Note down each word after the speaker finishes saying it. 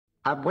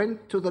I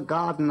went to the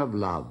garden of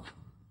love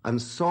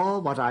and saw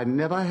what I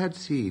never had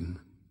seen.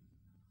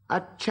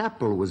 A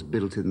chapel was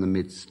built in the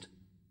midst,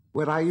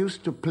 where I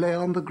used to play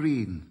on the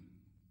green.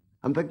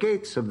 And the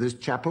gates of this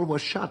chapel were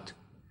shut,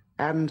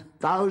 and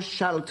 "Thou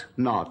shalt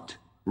not"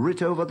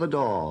 writ over the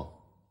door.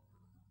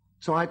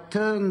 So I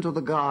turned to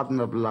the garden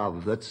of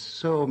love that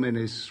so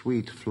many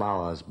sweet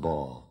flowers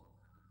bore.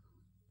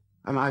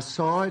 And I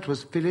saw it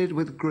was filled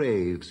with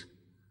graves,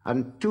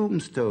 and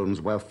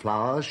tombstones where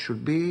flowers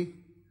should be,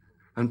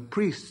 and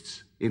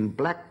priests in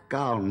black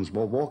gowns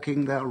were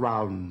walking their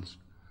rounds,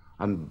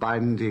 and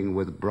binding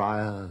with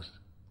briars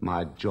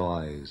my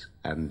joys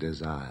and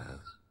desires.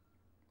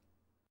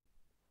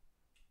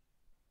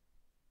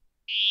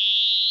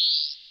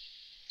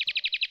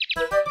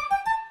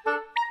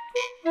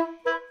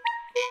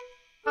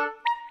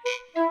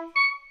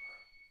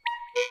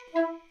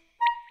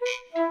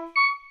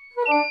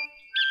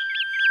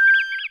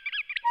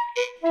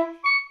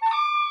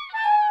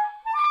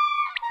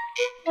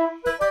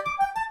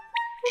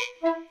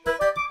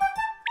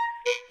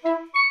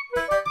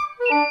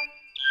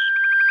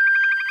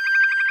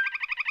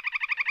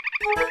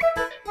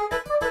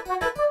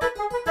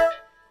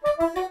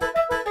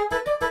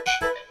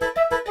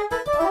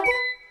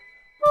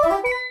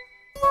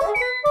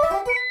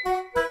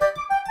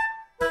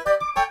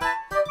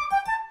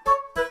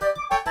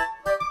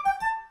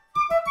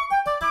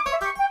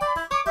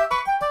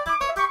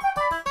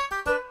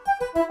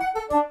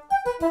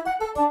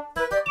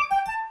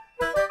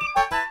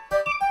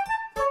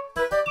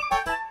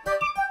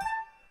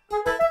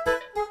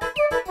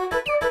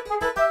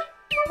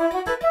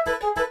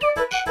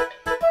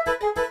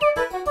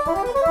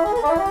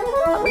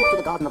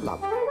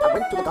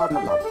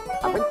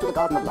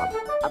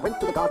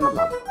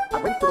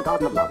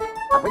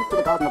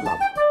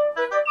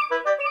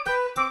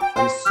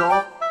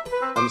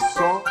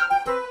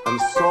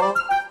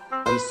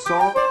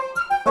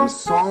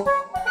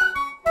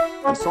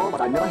 And saw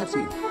what I never had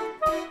seen.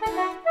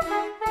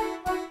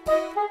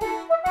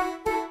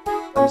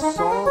 And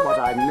saw what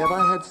I never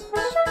had seen.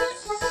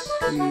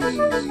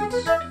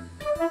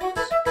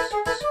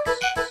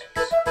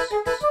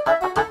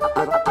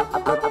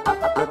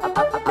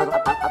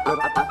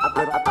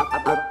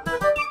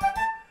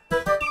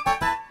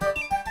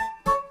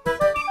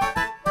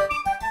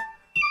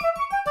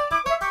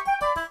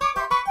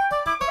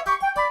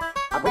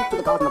 I went to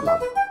the garden of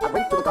love. I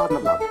went to the garden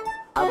of love.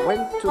 I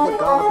went to the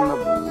garden of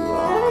love.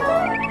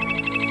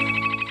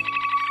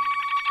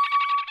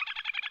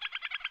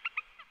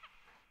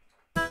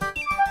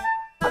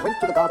 I went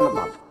to the garden of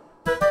love. I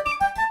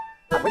went to the garden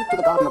of love. I went to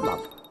the garden of love. I went to the garden of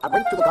love. I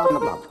went to the garden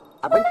of love.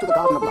 I went to the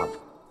garden of love.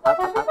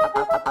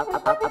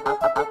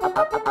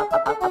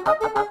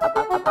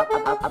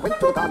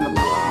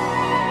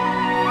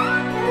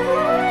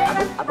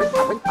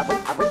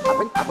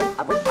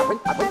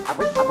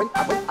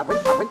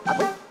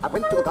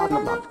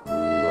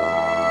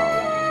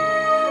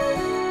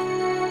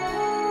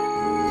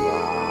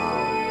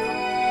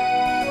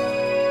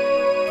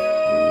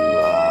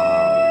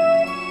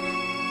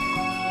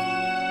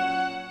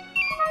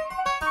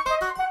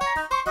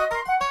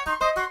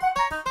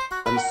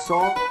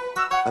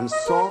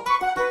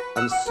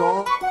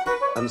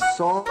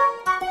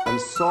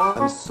 And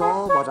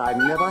saw what I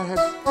never had.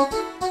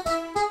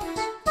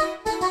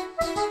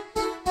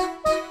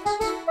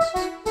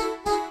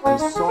 And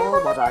saw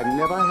what I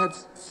never had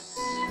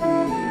seen.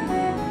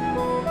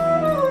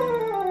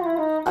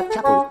 A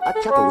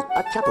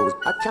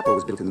chapel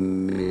was built in the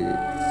midst.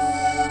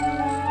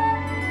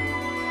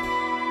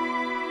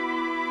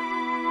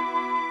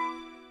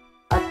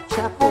 A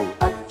chapel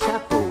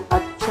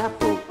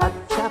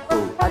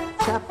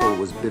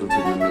was built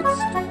in the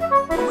midst.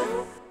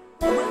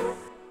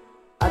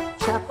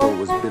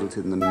 Was built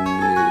in the midst.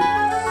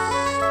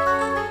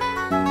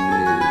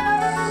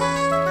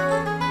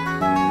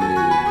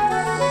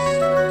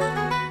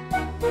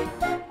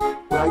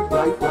 Right,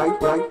 where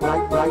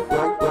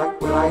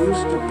I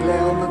used to play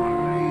on the green.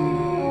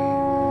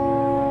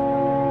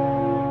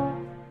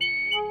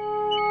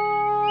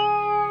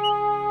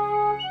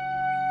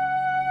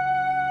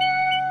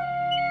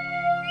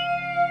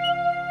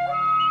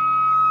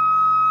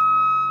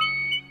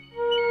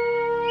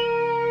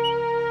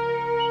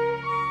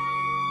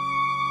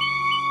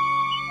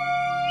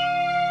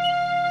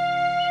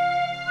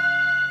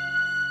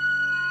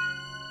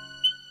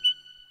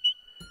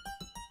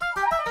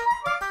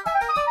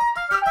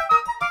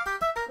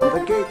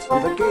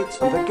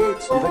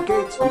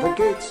 The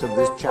gates of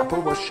this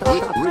chapel were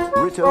shut.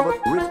 Writ over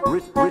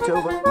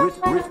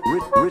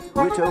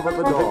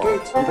the door.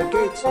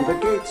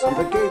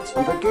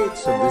 The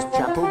gates of this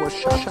chapel were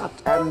shut.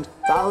 And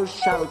 "Thou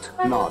shalt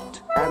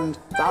not," and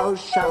 "Thou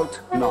shalt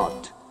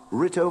not"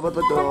 writ over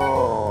the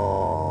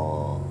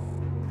door.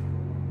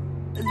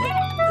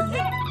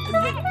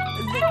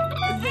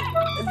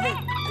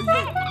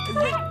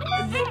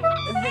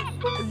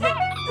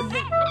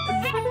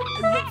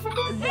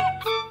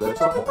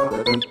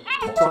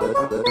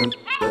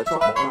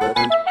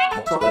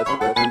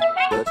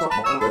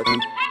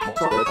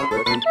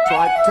 So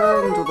I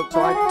turned to the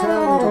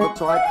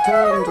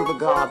turn to the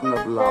garden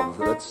of love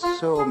that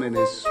so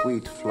many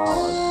sweet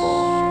flowers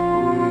bore.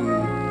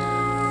 Sweet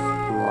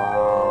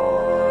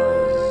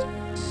flowers,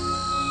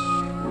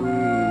 sweet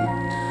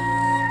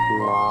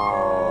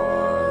flowers.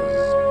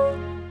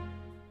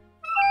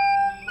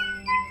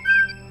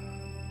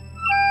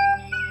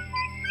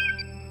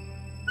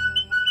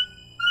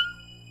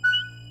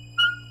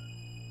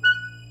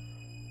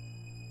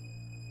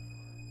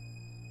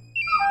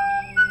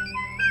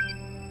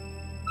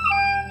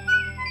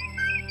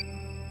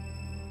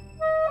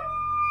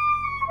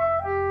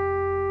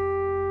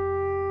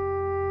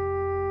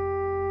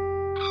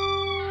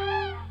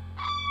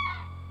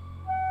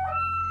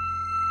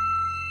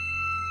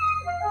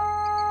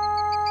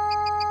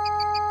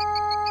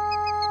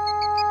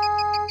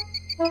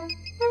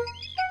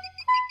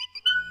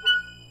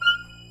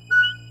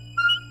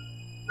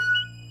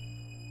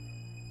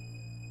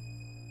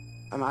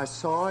 And I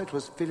saw it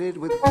was filled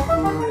with grace.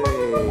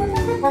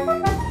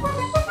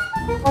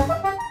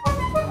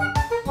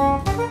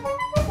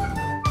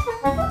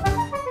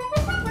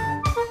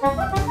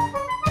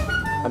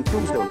 And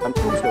tombstone, and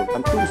tombstone,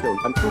 and tombstone,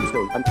 and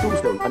tombstone, and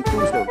tombstone, and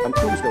tombstone, and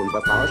tombstone,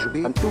 where flowers should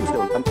be. And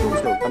tombstone, and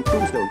tombstone, and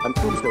tombstone, and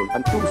tombstone,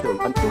 and tombstone,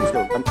 and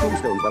tombstone, and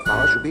tombstone, where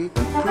flowers should be.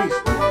 And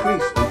priest, and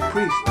priest, and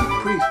priest, and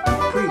priest, and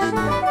priest,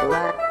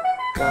 black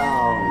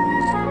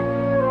gowns.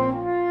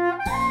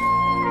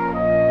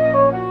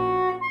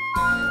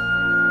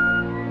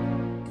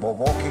 We're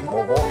walking,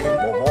 we're walking,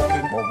 we're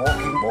walking, we're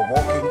walking, we're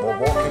walking, we're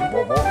walking,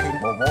 we're walking,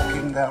 we're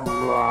walking their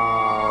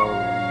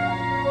rounds.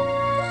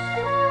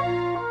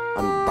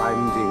 And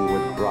binding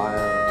with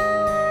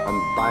briars, and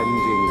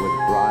binding with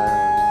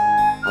briars,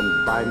 and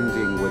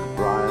binding with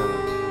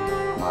briars,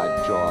 my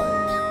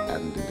joys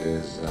and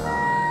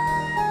desire,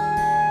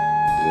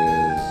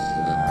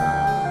 desire,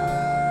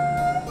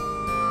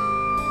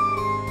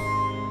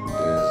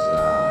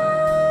 desire,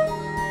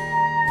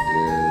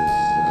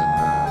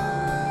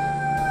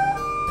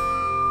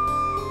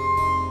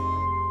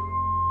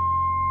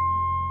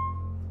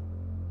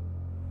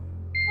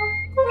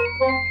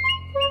 desire.